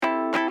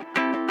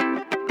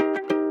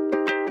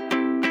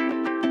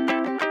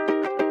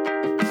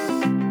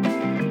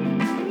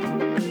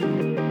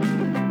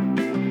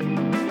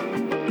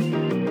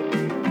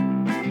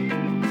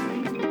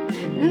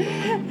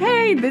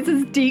Hey, this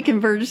is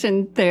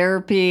Deconversion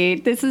Therapy.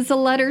 This is a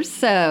letter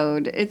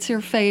sewed. It's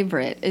your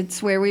favorite.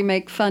 It's where we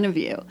make fun of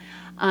you.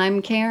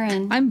 I'm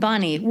Karen. I'm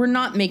Bonnie. We're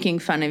not making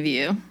fun of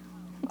you.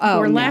 Oh,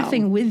 We're no.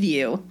 laughing with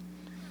you.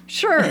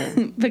 Sure.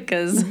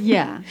 Because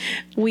Yeah,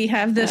 we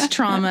have this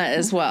trauma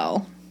as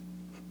well.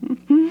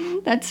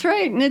 that's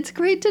right. And it's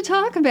great to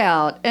talk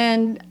about.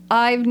 And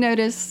I've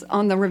noticed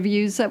on the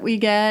reviews that we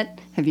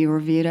get, have you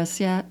reviewed us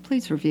yet?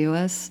 Please review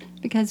us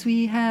because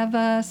we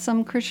have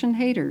some Christian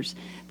haters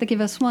that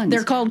give us ones.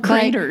 They're called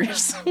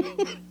craters.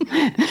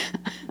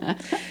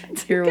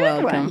 You're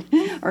welcome.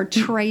 Or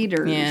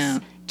traders. Yeah.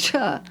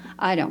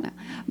 I don't know.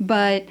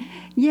 But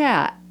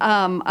yeah,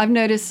 I've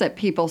noticed that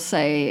people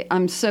say,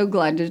 I'm so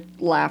glad to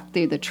laugh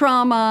through the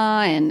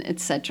trauma and et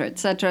cetera, et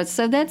cetera.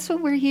 So that's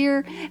what we're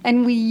here.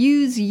 And we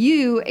use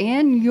you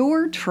and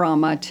your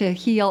trauma to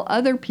heal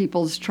other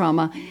people's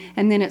trauma.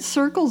 And then it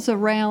circles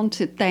around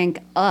to thank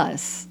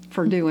us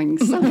for doing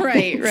something.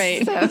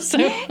 Right. So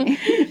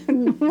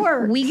it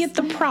works. We get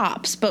the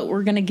props, but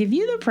we're going to give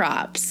you the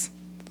props.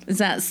 Is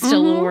that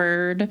still a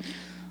word?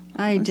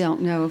 I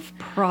don't know if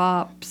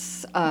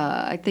props,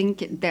 I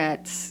think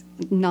that's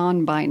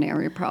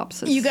non-binary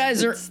props. You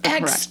guys are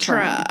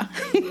extra.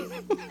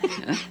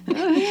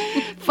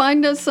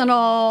 Find us on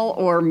all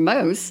or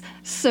most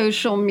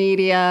social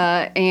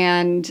media,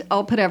 and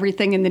I'll put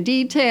everything in the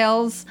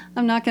details.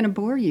 I'm not going to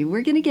bore you.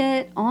 We're going to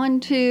get on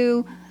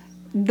to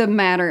the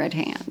matter at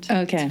hand.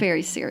 Okay. It's a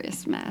very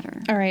serious matter.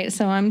 All right,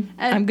 so I'm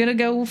going to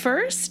go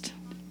first.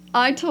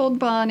 I told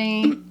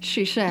Bonnie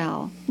she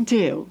shall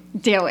do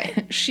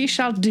it. She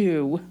shall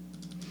do.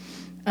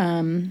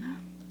 Okay,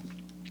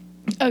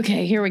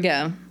 here we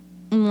go.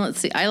 Let's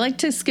see. I like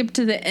to skip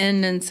to the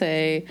end and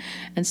see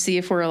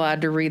if we're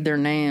allowed to read their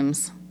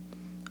names.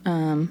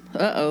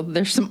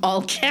 There's some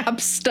all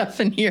caps stuff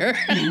in here.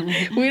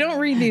 We don't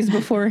read these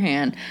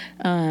beforehand.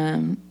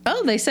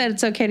 They said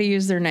it's okay to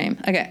use their name.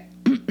 Okay.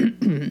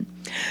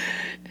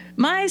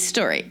 My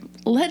story.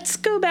 Let's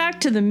go back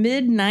to the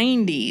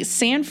mid-90s,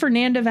 San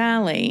Fernando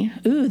Valley.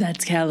 Ooh,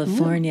 that's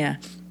California.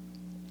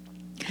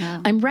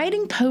 Wow. I'm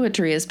writing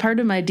poetry as part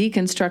of my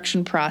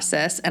deconstruction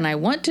process, and I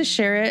want to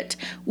share it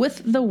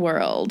with the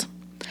world.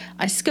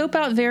 I scope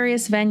out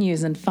various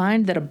venues and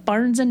find that a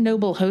Barnes &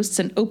 Noble hosts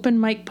an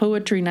open mic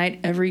poetry night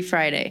every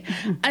Friday.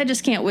 I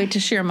just can't wait to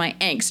share my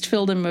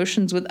angst-filled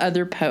emotions with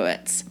other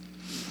poets.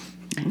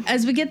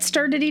 As we get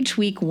started each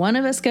week, one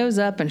of us goes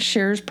up and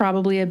shares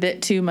probably a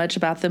bit too much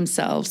about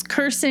themselves,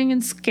 cursing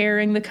and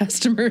scaring the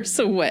customers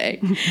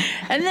away.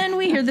 And then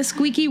we hear the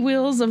squeaky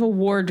wheels of a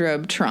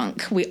wardrobe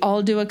trunk. We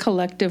all do a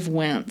collective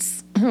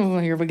wince. Oh,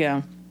 here we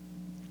go.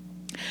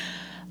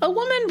 A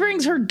woman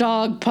brings her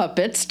dog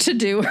puppets to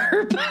do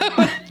her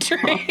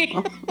poetry.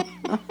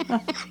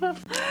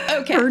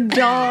 Okay. Her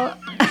dog.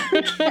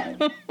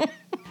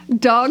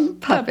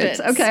 Dog puppets.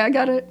 Okay, I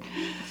got it.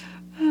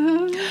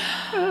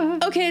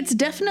 Okay, it's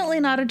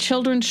definitely not a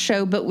children's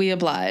show, but we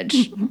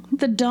oblige.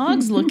 The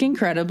dogs look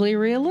incredibly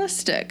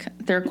realistic.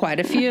 There are quite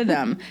a few of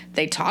them.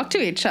 They talk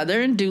to each other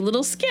and do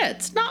little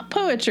skits, not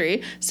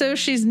poetry, so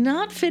she's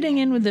not fitting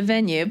in with the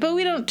venue, but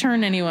we don't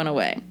turn anyone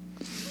away.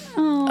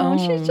 Oh,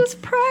 she's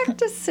just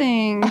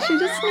practicing. She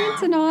just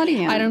needs an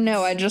audience. I don't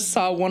know. I just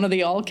saw one of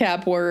the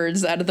all-cap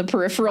words out of the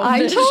peripheral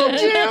vision. I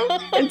told you.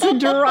 It's a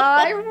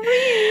dry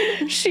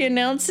read. She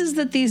announces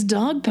that these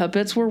dog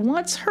puppets were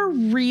once her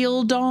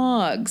real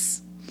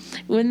dogs.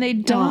 When they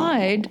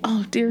died...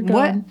 Oh, dear God.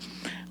 What?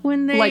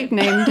 When they... Like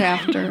named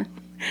after.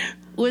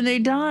 When they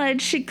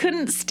died, she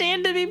couldn't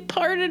stand to be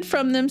parted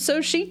from them, so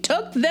she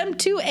took them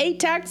to a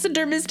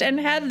taxidermist and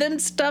had them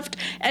stuffed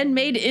and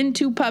made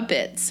into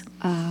puppets.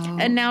 Oh.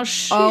 And now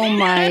she... Oh,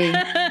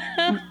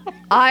 my...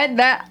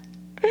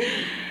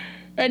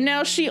 And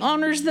now she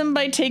honors them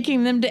by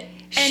taking them to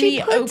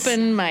any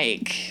open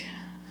mic.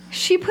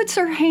 She puts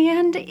her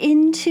hand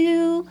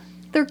into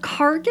their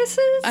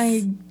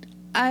carcasses?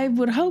 I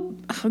would hope,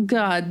 oh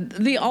God,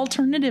 the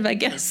alternative, I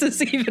guess, is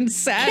even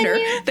sadder.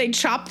 They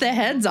chop the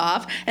heads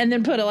off and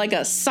then put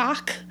a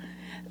sock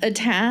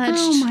attached.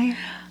 Oh, my...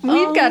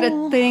 We've got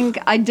to think.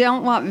 I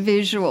don't want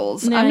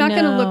visuals. I'm not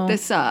going to look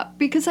this up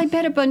because I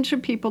bet a bunch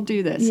of people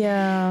do this.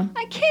 Yeah.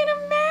 I can't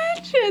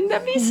imagine.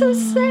 That'd be so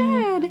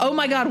sad. Oh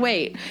my God,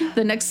 wait.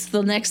 The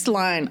next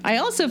line. I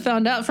also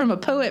found out from a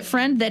poet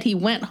friend that he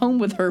went home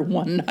with her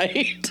one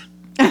night.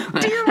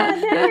 Dear my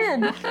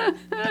dad.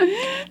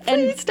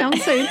 Please don't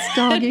say it's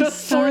doggy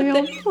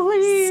style,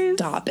 please.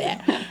 Stop it.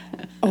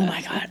 Oh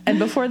my God. And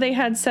before they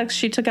had sex,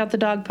 she took out the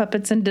dog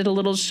puppets and did a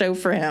little show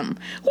for him.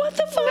 What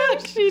the fuck? No,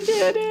 she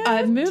didn't.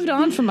 I've moved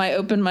on from my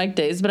open mic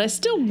days, but I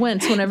still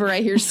wince whenever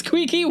I hear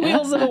squeaky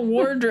wheels of a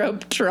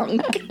wardrobe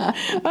trunk.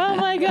 Oh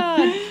my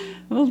God.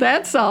 Well,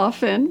 that's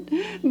often.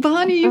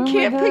 Bonnie, you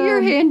can't put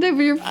your hand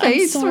over your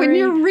face when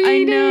you're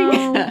reading.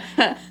 I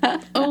know.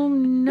 Oh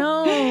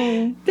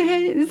no.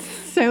 That is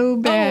so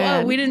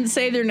bad. Oh, we didn't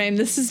say their name.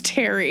 This is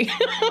Terry.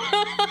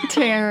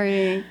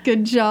 Terry,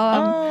 good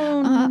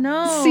job. Oh,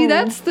 no. See,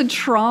 that's the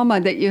trauma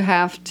that you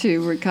have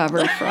to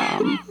recover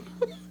from.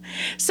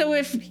 So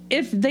if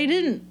they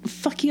didn't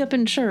fuck you up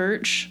in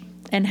church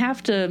and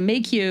have to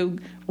make you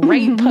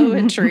write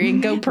poetry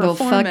and go They'll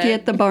perform fuck it. you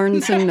at the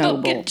Barnes and They'll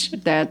Noble. get you.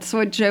 That's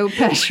what Joe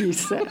Pesci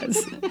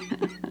says.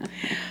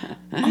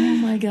 Oh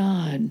my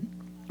God.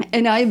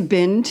 And I've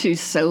been to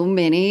so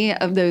many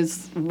of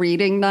those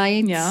reading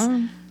nights.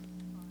 Yeah.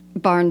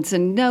 Barnes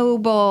and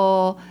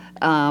Noble,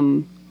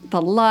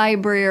 the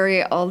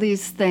library, all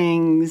these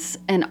things,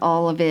 and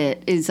all of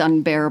it is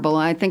unbearable.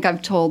 I think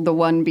I've told the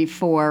one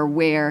before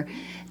where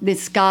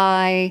this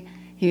guy,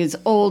 he was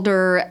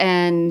older,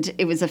 and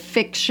it was a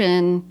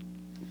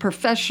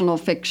professional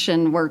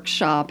fiction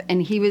workshop,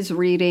 and he was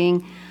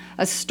reading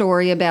a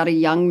story about a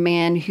young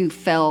man who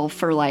fell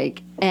for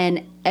like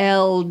an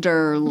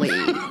elderly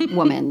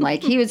woman.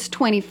 Like he was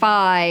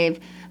 25,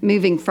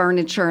 moving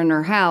furniture in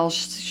her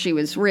house. She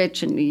was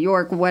rich in New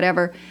York,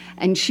 whatever.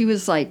 And she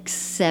was like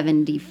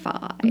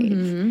 75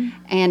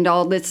 and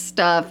all this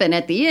stuff. And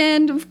at the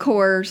end, of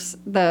course,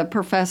 the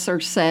professor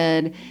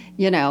said,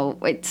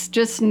 it's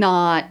just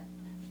not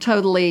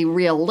totally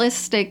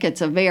realistic.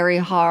 It's a very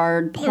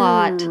hard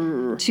plot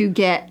to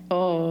get.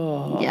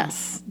 Oh.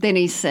 Yes. Then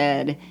he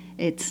said,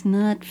 it's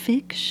not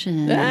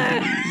fiction.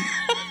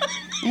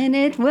 And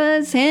it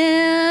was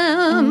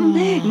him.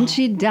 And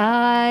she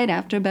died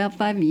after about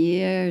 5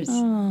 years.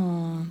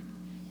 Oh.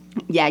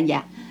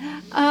 Yeah.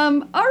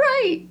 All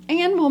right.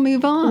 And we'll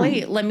move on.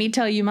 Wait, let me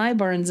tell you my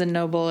Barnes and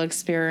Noble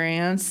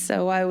experience.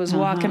 So I was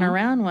walking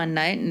around one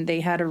night and they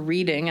had a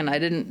reading and I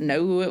didn't know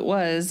who it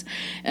was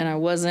and I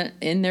wasn't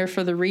in there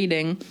for the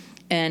reading.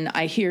 And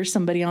I hear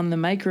somebody on the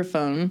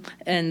microphone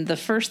and the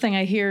first thing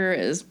I hear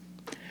is,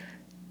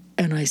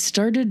 and I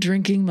started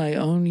drinking my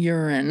own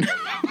urine.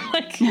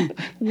 Like,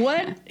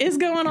 what is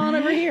going on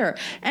over here?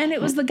 And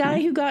it was the guy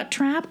who got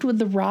trapped with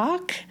the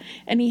rock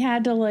and he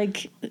had to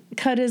like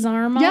cut his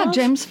arm off. Yeah,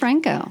 James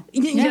Franco.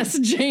 Yes,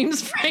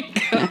 James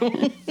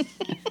Franco.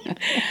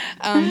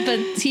 But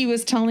he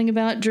was telling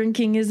about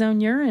drinking his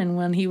own urine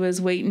when he was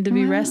waiting to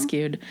be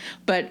rescued.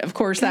 But of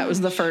course, that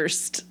was the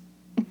first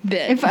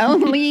bit. If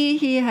only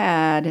he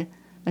had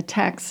a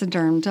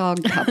taxiderm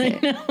dog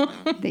puppet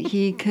that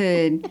he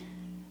could...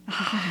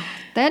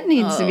 That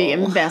needs to be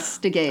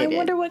investigated. I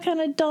wonder what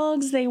kind of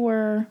dogs they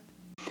were.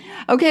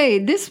 Okay,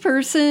 this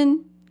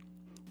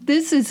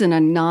is an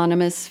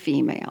anonymous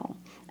female,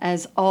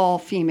 as all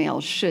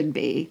females should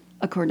be,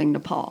 according to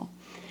Paul.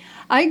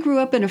 I grew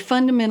up in a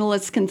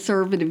fundamentalist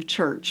conservative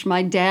church.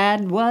 My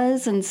dad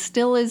was and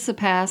still is a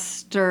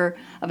pastor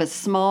of a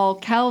small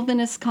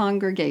Calvinist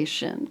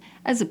congregation.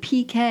 As a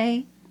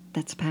PK,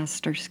 that's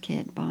pastor's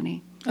kid,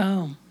 Bonnie.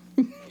 Oh.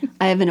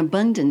 I have an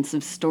abundance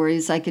of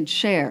stories I could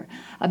share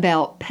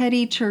about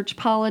petty church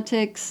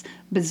politics,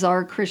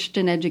 bizarre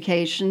Christian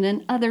education,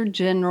 and other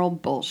general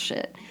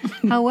bullshit.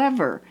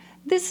 However,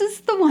 this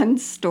is the one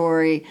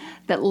story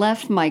that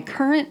left my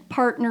current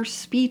partner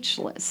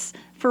speechless.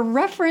 For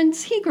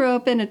reference, he grew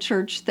up in a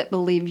church that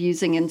believed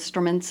using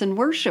instruments in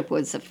worship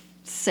was a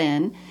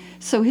sin,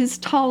 so his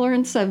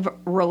tolerance of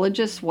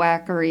religious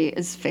wackery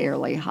is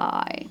fairly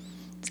high.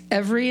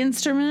 Every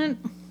instrument?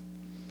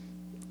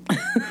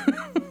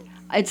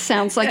 It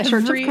sounds like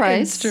Church of Christ. Every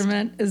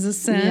instrument is a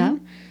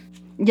sin?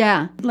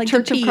 Yeah. Like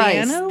Church the of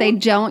Christ. piano? They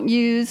don't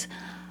use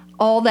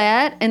all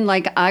that. And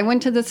like I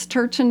went to this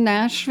church in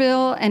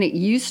Nashville and it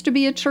used to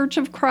be a Church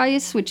of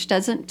Christ, which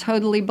doesn't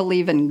totally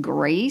believe in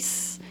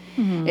grace.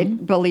 Mm-hmm.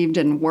 It believed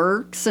in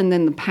works. And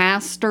then the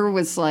pastor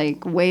was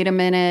like, wait a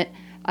minute,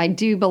 I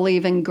do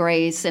believe in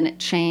grace. And it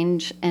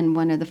changed. And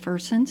one of the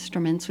first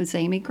instruments was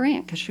Amy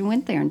Grant because she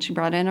went there and she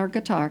brought in her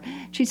guitar.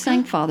 She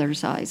sang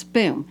Father's Eyes.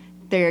 Boom.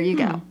 There you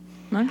go.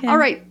 Okay. All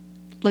right,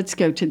 let's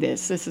go to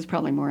this. This is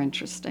probably more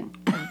interesting.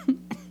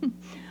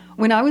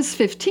 When I was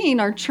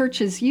 15, our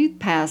church's youth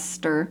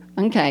pastor,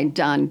 okay,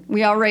 done.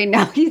 We already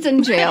know he's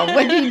in jail.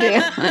 What did he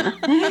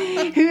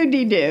do? Who'd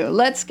he do?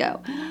 Let's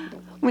go.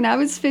 When I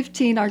was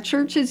 15, our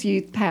church's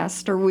youth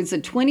pastor was a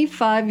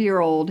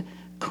 25-year-old,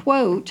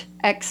 quote,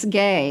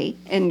 ex-gay,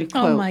 end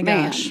quote, my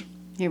gosh. man.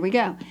 Here we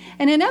go.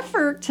 In an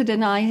effort to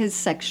deny his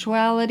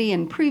sexuality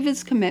and prove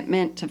his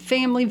commitment to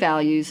family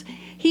values,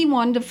 he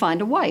wanted to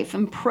find a wife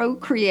and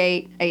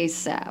procreate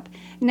ASAP.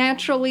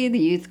 Naturally, the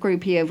youth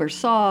group he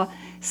oversaw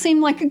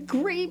seemed like a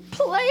great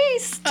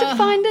place to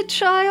find a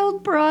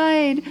child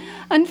bride.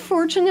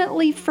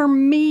 Unfortunately for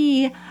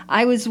me,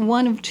 I was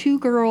one of 2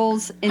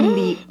 girls in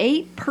the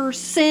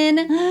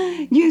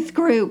 8-person youth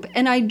group,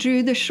 and I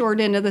drew the short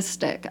end of the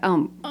stick.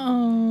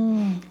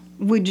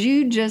 Would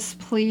you just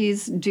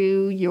please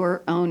do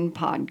your own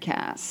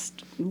podcast?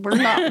 We're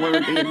not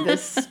worthy of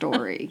this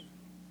story.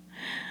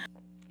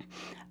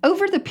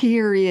 Over the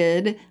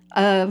period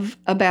of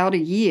about a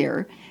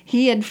year,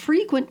 he had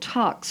frequent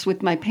talks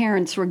with my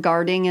parents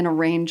regarding an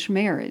arranged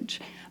marriage.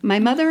 My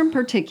mother in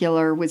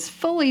particular was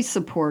fully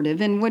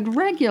supportive and would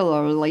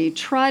regularly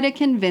try to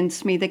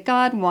convince me that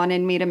God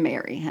wanted me to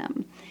marry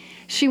him.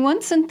 She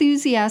once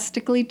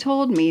enthusiastically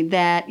told me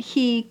that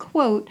he,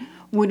 quote,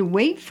 would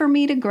wait for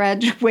me to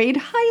graduate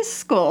high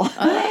school.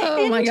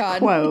 Oh, my God.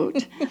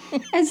 Quote,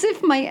 as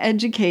if my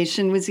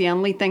education was the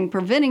only thing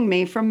preventing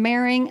me from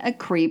marrying a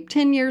creep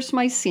 10 years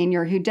my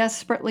senior who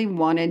desperately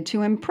wanted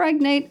to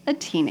impregnate a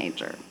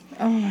teenager.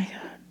 Oh, my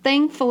God.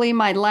 Thankfully,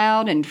 my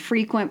loud and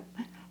frequent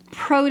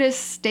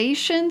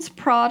protestations,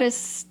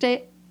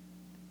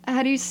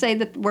 how do you say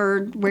the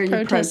word where you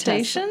protest?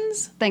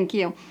 Protestations? Thank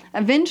you.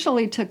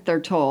 Eventually took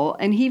their toll,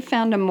 and he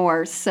found a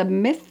more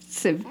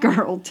submissive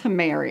girl to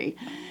marry.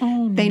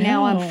 Oh, They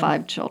now have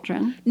 5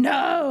 children.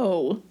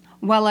 No.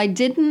 While I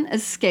didn't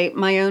escape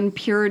my own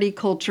purity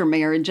culture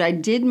marriage, I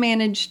did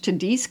manage to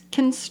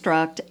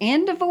deconstruct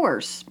and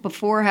divorce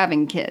before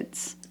having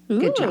kids.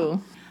 Good job.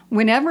 Ooh.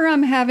 Whenever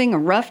I'm having a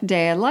rough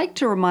day, I like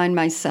to remind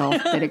myself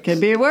that it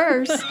could be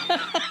worse.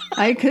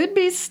 I could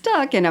be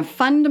stuck in a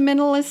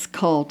fundamentalist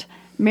cult,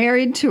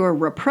 married to a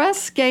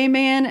repressed gay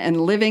man, and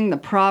living the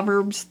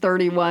Proverbs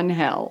 31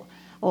 hell.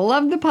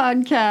 Love the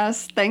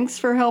podcast. Thanks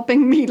for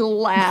helping me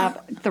laugh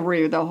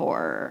through the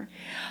horror.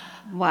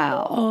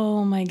 Wow.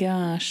 Oh, my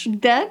gosh.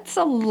 That's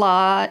a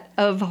lot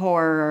of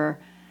horror.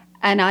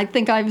 And I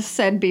think I've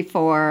said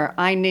before,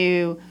 I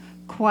knew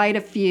quite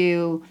a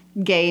few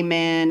gay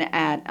men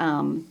at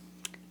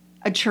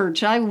a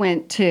church I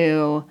went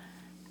to.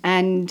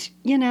 And,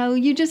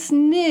 you just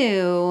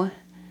knew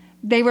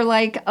they were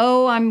like,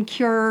 oh, I'm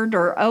cured,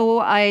 or oh,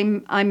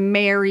 I'm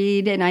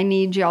married and I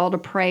need y'all to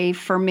pray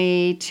for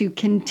me to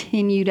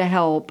continue to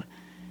help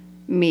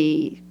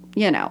me,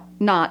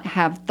 not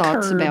have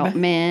thoughts Curb. about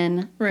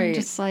men. Right. I'm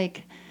just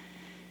like,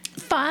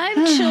 5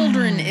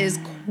 children is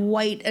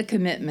quite a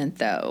commitment,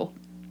 though.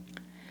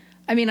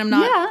 I mean, I'm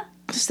not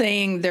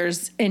saying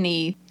there's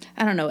any,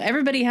 I don't know,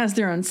 everybody has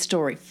their own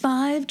story.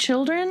 5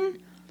 children?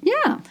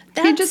 yeah.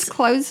 He just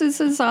closes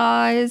his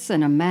eyes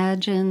and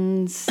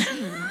imagines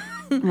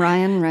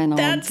Ryan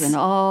Reynolds and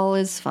all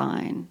is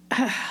fine.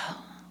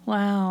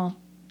 Wow.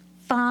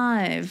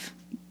 5.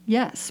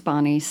 Yes,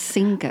 Bonnie,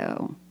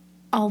 5.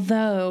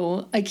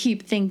 Although I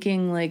keep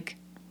thinking like,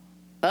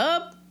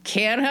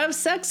 can't have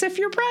sex if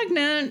you're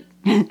pregnant.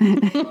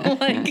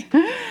 Like,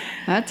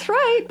 that's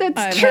right. That's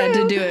I've true. had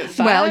to do it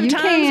 5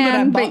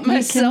 times, but I bought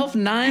myself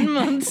 9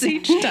 months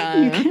each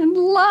time. You can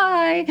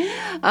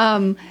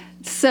lie.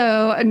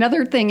 So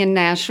another thing in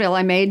Nashville,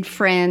 I made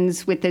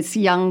friends with this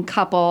young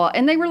couple,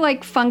 and they were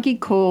like funky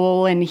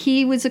cool, and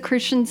he was a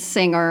Christian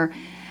singer.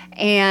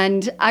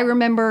 And I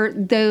remember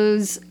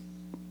the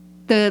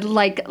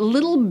like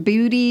little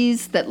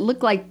booties that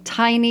look like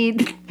tiny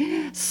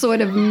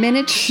sort of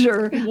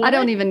miniature, I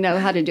don't even know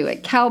how to do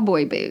it,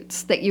 cowboy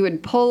boots that you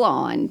would pull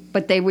on,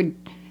 but they would,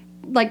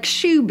 like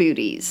shoe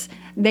booties.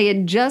 They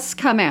had just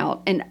come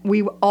out, and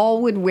we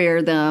all would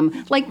wear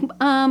them. Like,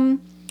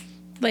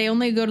 They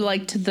only go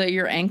to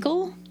your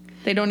ankle?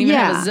 They don't even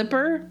have a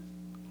zipper?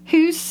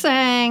 Who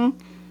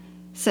sang,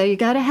 so you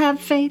gotta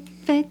have faith,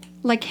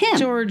 like him.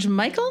 George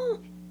Michael?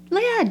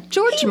 Yeah,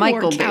 George He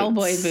Michael wore boots.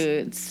 cowboy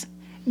boots.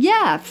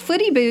 Yeah,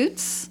 footy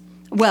boots.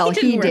 Well,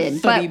 he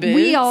did, but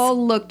we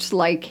all looked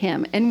like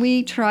him, and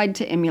we tried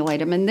to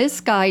emulate him. And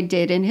this guy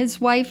did, and his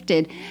wife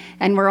did,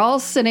 and we're all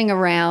sitting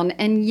around.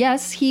 And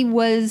yes, he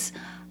was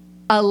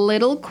a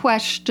little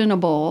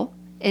questionable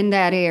in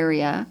that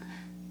area,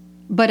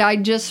 but I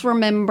just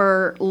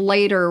remember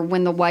later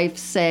when the wife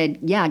said,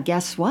 "Yeah,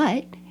 guess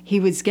what? He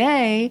was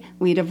gay.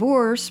 We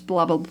divorced.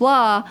 Blah blah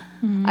blah."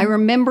 Mm-hmm. I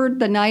remembered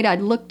the night I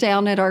looked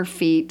down at our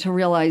feet to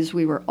realize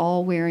we were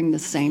all wearing the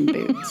same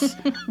boots.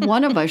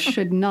 One of us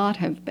should not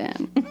have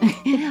been,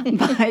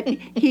 but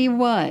he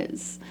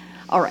was.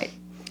 All right.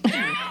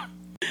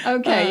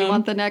 Okay, you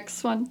want the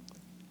next one?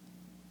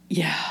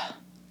 Yeah.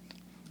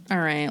 All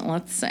right,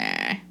 let's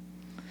see.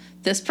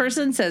 This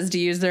person says to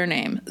use their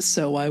name,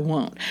 so I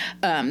won't.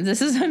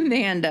 This is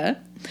Amanda,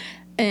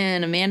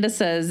 and Amanda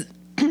says,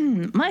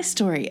 my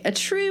story, a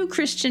true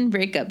Christian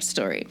breakup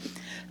story.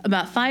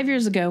 About 5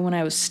 years ago, when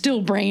I was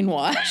still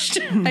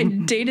brainwashed, I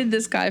dated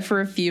this guy for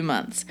a few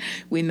months.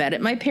 We met at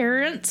my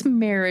parents'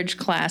 marriage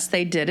class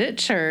they did at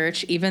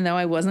church, even though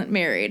I wasn't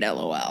married,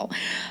 LOL.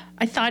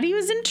 I thought he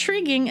was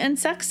intriguing and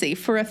sexy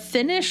for a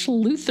Finnish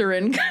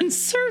Lutheran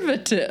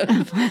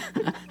conservative.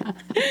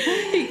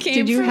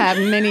 Did you have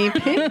many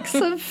pics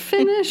of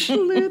Finnish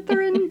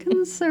Lutheran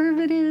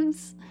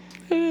conservatives?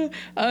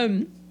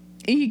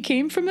 He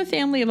came from a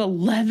family of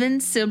 11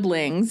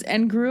 siblings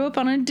and grew up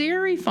on a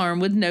dairy farm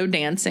with no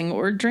dancing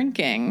or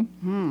drinking.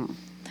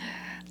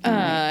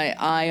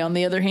 I, on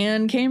the other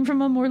hand, came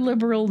from a more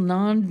liberal,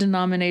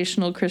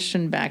 non-denominational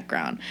Christian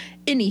background.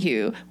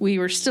 Anywho, we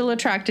were still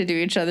attracted to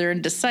each other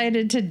and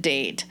decided to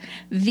date.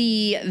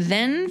 The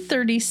then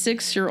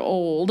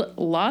 36-year-old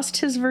lost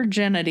his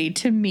virginity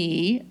to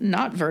me,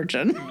 not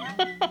virgin.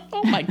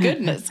 Oh my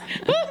goodness.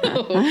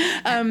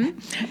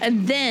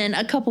 And then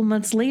a couple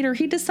months later,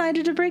 he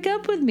decided to break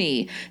up with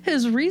me.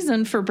 His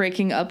reason for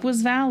breaking up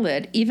was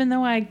valid. Even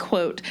though I,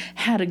 quote,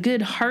 had a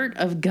good heart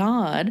of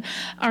God,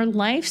 our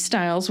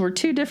lifestyles were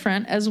too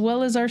different, as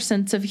well as our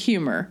sense of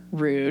humor.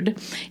 Rude.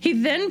 He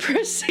then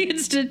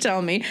proceeds to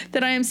tell me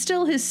that I am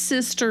still his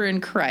sister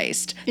in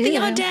Christ. The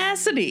Yeah.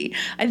 audacity.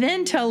 I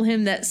then tell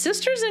him that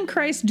sisters in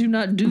Christ do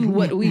not do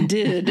what we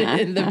did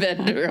in the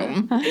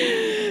bedroom.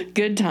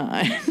 Good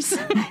times.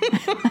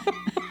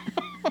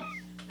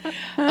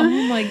 Oh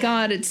my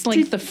God, it's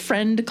like the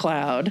friend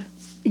cloud.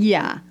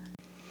 Yeah.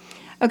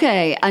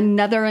 Okay,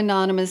 another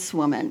anonymous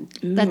woman.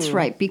 That's Ooh.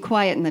 right. Be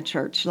quiet in the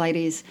church,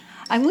 ladies.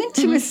 I went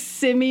to a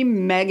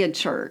semi-mega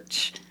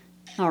church.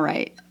 All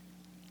right.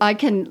 I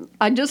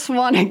just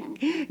want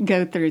to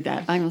go through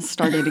that. I'm going to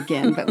start it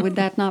again, but would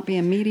that not be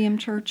a medium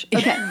church?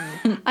 Okay.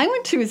 I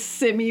went to a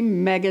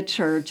semi-mega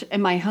church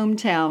in my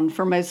hometown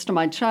for most of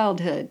my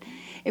childhood.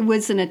 It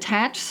was an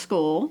attached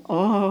school.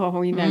 Oh,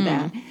 we know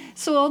that.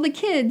 So all the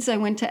kids I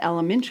went to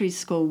elementary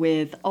school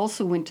with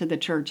also went to the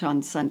church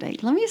on Sunday.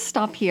 Let me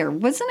stop here.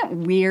 Wasn't it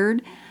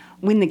weird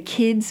when the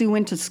kids who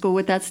went to school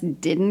with us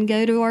didn't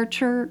go to our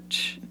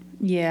church?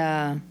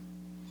 Yeah.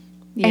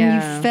 Yeah. And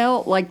you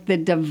felt like the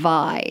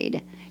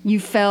divide. You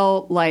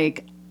felt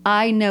like,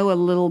 I know a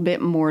little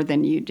bit more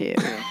than you do.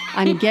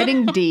 I'm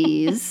getting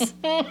D's.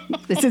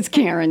 This is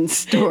Karen's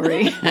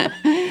story.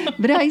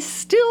 But I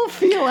still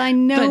feel I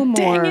know But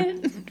dang more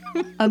it.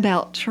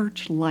 about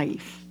church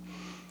life.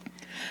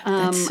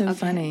 That's so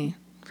funny.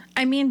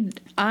 I mean,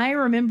 I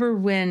remember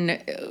when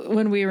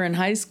we were in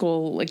high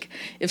school, like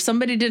if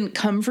somebody didn't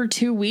come for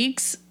 2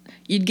 weeks,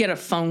 you'd get a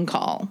phone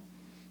call,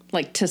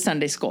 like to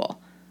Sunday school.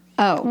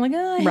 Oh, I'm like,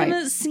 oh, I right.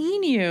 haven't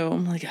seen you.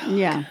 I'm like, oh,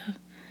 Yeah.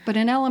 But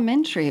in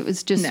elementary, it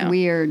was just No.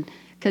 weird.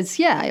 Because,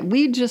 yeah,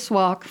 we'd just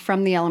walk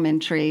from the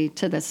elementary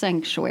to the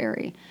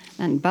sanctuary.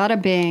 And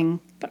bada bing.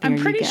 But I'm there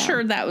you pretty go.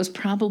 sure that was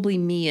probably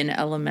me in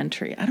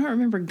elementary. I don't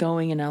remember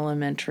going in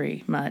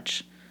elementary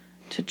much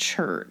to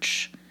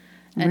church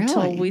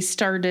until Really? we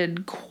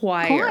started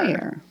choir.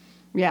 Choir.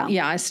 Yeah.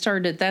 Yeah,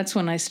 that's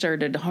when I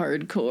started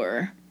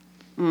hardcore.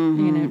 You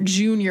know,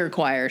 junior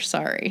choir,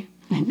 sorry.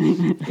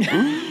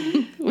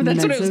 Well,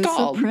 that's what it was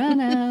called.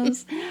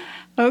 Mezzo-sopranos.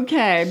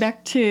 Okay,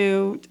 back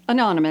to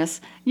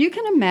Anonymous. You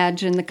can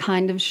imagine the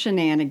kind of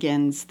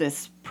shenanigans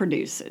this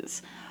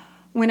produces.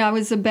 When I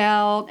was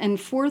about in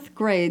 4th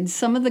grade,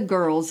 some of the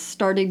girls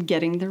started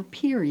getting their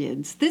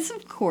periods. This,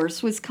 of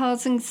course, was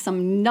causing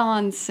some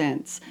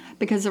nonsense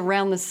because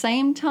around the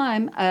same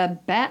time, a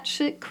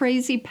batshit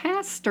crazy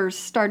pastor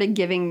started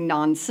giving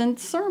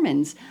nonsense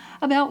sermons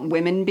about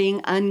women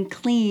being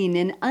unclean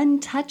and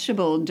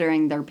untouchable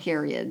during their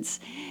periods.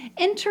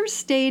 Enter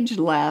stage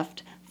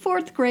left,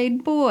 4th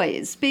grade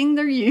boys, being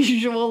their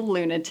usual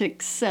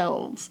lunatic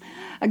selves.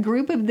 A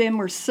group of them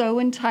were so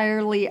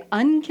entirely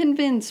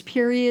unconvinced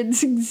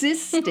periods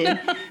existed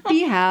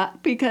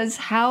because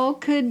how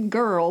could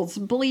girls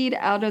bleed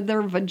out of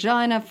their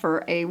vagina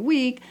for a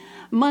week,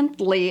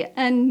 monthly,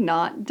 and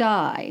not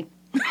die?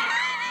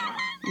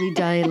 We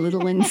die a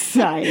little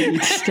inside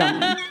each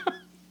time.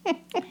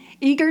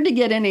 Eager to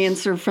get an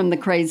answer from the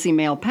crazy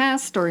male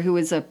pastor, who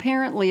is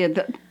apparently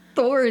the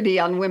authority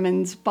on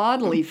women's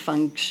bodily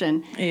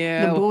function,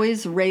 Ew. the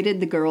boys raided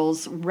the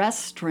girls'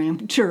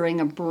 restroom during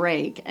a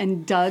break,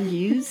 and Doug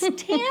used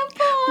tampons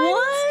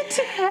What?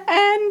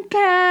 and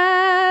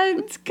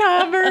pads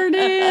covered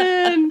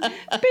in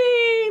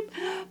beep,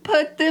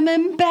 put them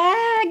in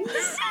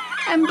bags,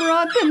 and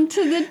brought them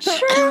to the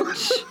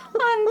church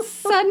on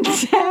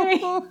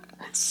Sunday.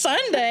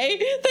 Sunday?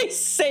 They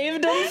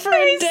saved him for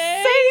They a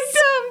day? saved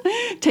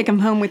him. Take him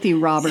home with you,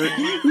 Robert.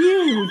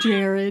 You,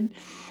 Jared.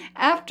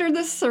 After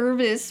the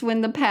service,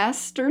 when the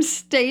pastor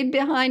stayed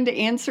behind to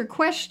answer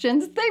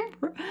questions,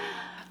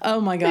 Oh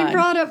my they God.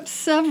 brought up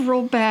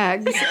several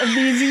bags of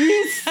these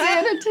used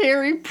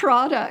sanitary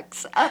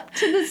products up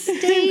to the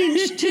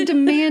stage to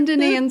demand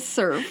an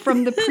answer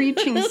from the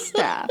preaching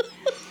staff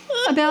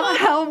about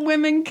how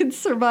women could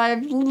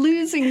survive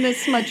losing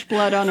this much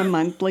blood on a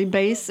monthly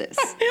basis.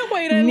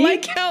 Wait, I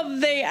like how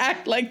they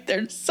act like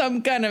they're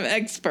some kind of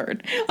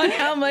expert on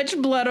how much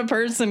blood a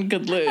person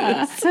could lose.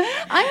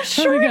 I'm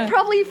sure God. it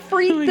probably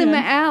freaked them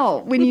God.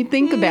 out when you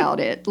think about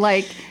it.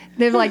 Like,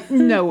 they're like,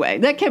 no way,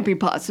 that can't be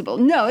possible.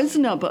 No, it's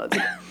not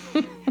possible.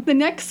 The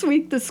next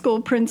week, the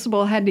school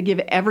principal had to give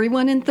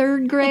everyone in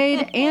 3rd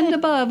grade and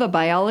above a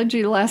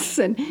biology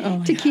lesson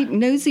to keep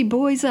nosy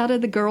boys out of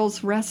the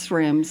girls'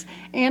 restrooms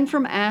and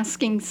from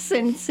asking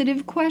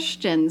sensitive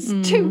questions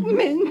to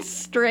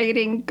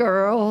menstruating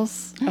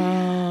girls.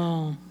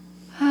 Oh.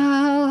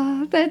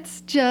 Oh, that's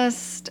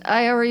just,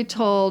 I already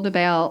told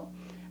about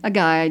a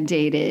guy I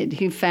dated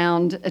who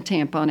found a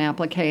tampon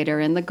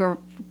applicator in the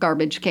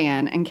garbage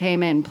can and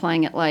came in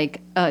playing it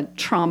like a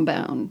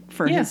trombone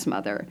for his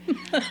mother.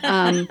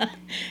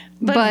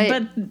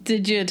 But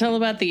did you tell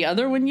about the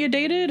other one you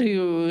dated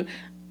who,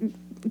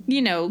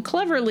 you know,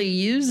 cleverly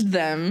used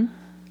them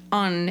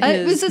on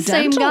his it was the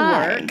same dental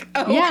guy. work?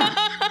 Oh. Yeah.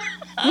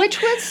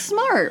 Which was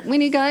smart. When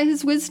he got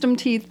his wisdom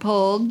teeth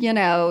pulled, you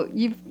know,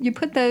 you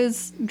put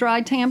those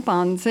dry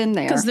tampons in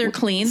there. 'Cause they're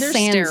clean, they're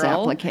Sans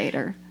sterile.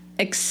 applicator.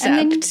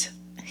 Except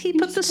he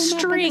put the just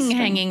pull them out of string his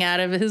hanging out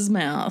of his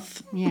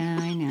mouth. Yeah,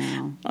 I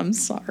know. I'm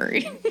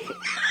sorry.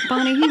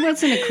 Bonnie, he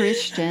wasn't a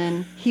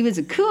Christian. He was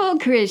a cool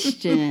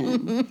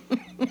Christian.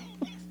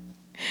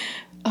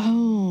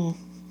 Oh.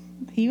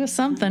 He was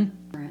something.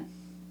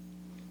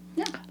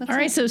 Yeah, that's All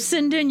right, so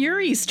send in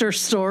your Easter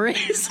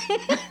stories.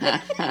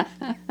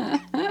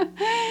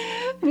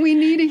 We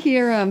need to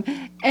hear them.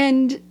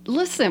 And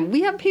listen,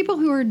 we have people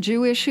who are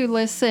Jewish who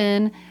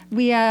listen.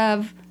 We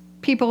have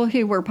people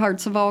who were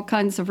parts of all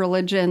kinds of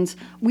religions.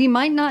 We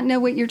might not know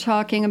what you're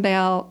talking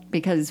about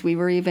because we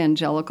were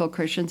evangelical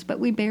Christians, but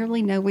we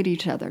barely know what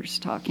each other's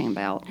talking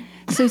about.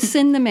 So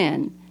send them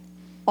in.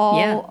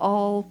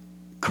 All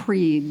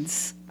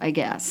creeds, I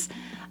guess.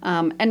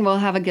 And we'll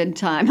have a good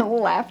time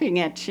laughing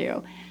at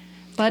you.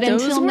 But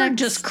Those until were next,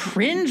 just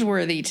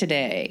cringeworthy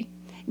today.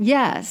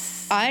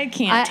 Yes. I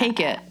can't take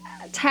it.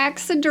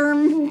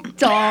 Taxiderm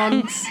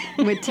dogs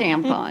with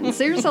tampons.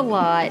 There's a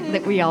lot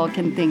that we all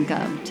can think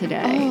of today.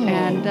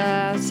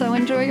 And so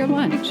enjoy your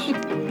lunch.